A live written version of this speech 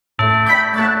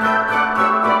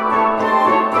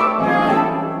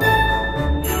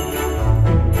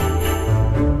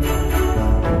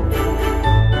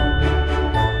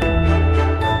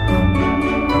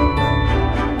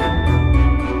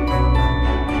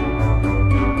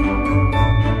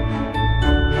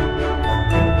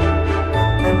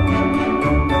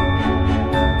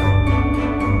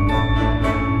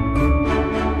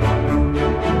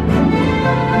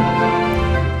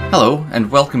Hello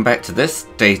and welcome back to this,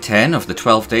 day 10 of the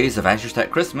 12 days of Azure Stack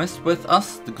Christmas with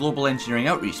us, the Global Engineering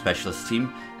Outreach Specialist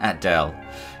team at Dell.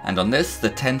 And on this, the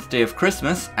 10th day of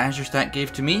Christmas, Azure Stack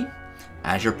gave to me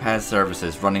Azure PaaS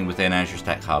Services running within Azure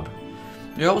Stack Hub.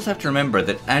 You always have to remember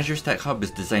that Azure Stack Hub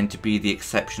is designed to be the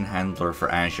exception handler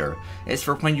for Azure. It's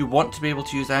for when you want to be able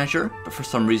to use Azure, but for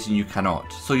some reason you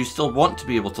cannot. So you still want to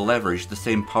be able to leverage the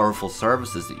same powerful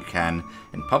services that you can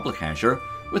in public Azure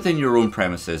within your own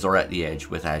premises or at the edge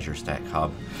with Azure Stack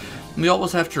Hub. And we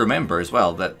always have to remember as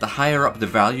well that the higher up the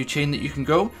value chain that you can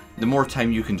go, the more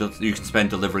time you can spend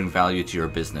delivering value to your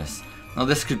business. Now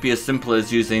this could be as simple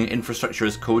as using infrastructure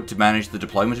as code to manage the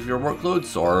deployment of your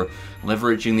workloads, or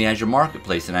leveraging the Azure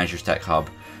Marketplace in Azure Stack Hub,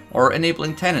 or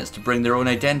enabling tenants to bring their own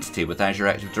identity with Azure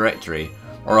Active Directory,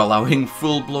 or allowing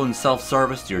full-blown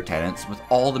self-service to your tenants with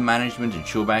all the management and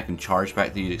showback and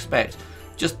chargeback that you'd expect,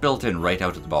 just built in right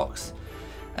out of the box.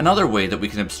 Another way that we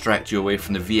can abstract you away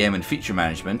from the VM and feature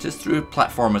management is through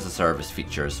platform as a service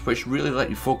features, which really let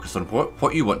you focus on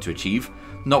what you want to achieve,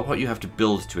 not what you have to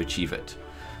build to achieve it.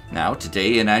 Now,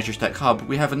 today in Azure Stack Hub,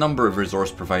 we have a number of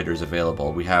resource providers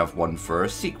available. We have one for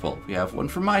SQL, we have one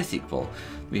for MySQL,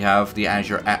 we have the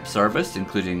Azure App Service,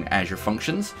 including Azure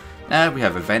Functions, we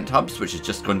have Event Hubs, which has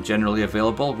just gone generally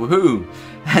available, woohoo!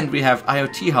 And we have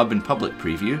IoT Hub in public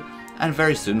preview, and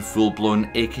very soon full-blown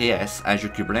AKS, Azure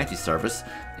Kubernetes Service,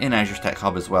 in Azure Stack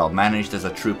Hub as well, managed as a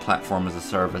true platform as a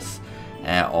service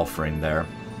offering there.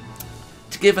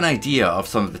 To give an idea of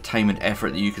some of the time and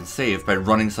effort that you can save by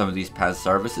running some of these PaaS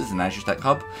services in Azure Stack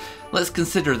Hub, let's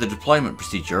consider the deployment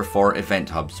procedure for Event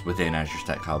Hubs within Azure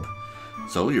Stack Hub.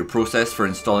 So your process for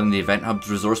installing the Event Hub's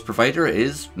resource provider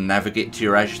is navigate to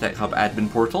your Azure Stack Hub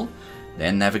admin portal,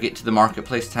 then navigate to the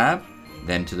Marketplace tab,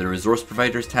 then to the Resource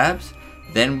Providers tabs,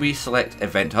 then we select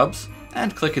Event Hubs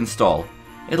and click Install.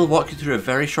 It'll walk you through a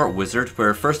very short wizard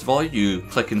where first of all you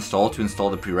click Install to install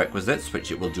the prerequisites,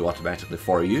 which it will do automatically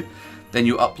for you. Then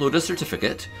you upload a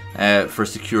certificate for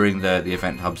securing the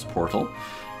Event Hub's portal.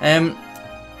 And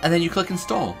then you click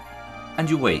Install and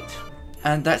you wait.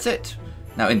 And that's it.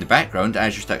 Now in the background,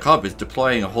 Azure Stack Hub is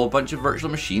deploying a whole bunch of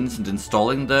virtual machines and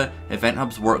installing the Event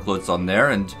Hub's workloads on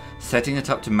there and setting it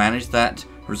up to manage that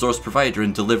resource provider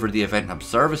and deliver the Event Hub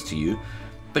service to you.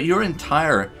 But your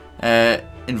entire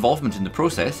involvement in the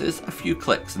process is a few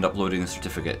clicks and uploading a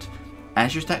certificate.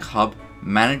 Azure Stack Hub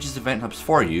manages Event Hubs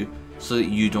for you so that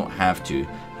you don't have to.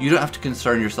 You don't have to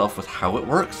concern yourself with how it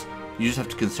works, you just have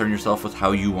to concern yourself with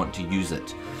how you want to use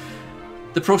it.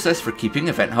 The process for keeping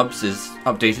Event Hubs is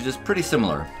updated is pretty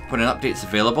similar. When an update's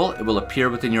available, it will appear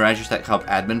within your Azure Stack Hub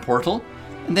admin portal,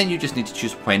 and then you just need to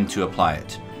choose when to apply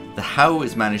it. The how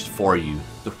is managed for you,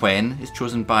 the when is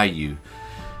chosen by you.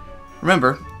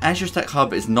 Remember, Azure Stack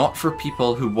Hub is not for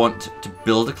people who want to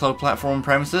build a cloud platform on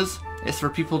premises, it's for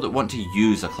people that want to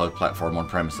use a cloud platform on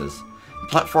premises.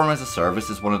 Platform as a service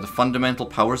is one of the fundamental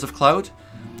powers of cloud,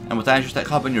 and with Azure Stack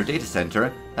Hub in your data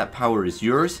center, that power is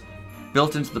yours,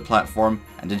 built into the platform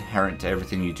and inherent to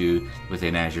everything you do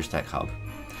within Azure Stack Hub.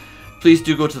 Please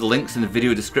do go to the links in the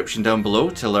video description down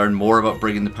below to learn more about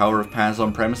bringing the power of PaaS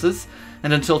on premises.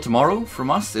 And until tomorrow,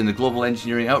 from us in the Global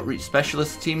Engineering Outreach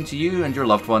Specialist team to you and your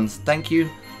loved ones, thank you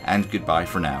and goodbye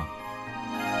for now.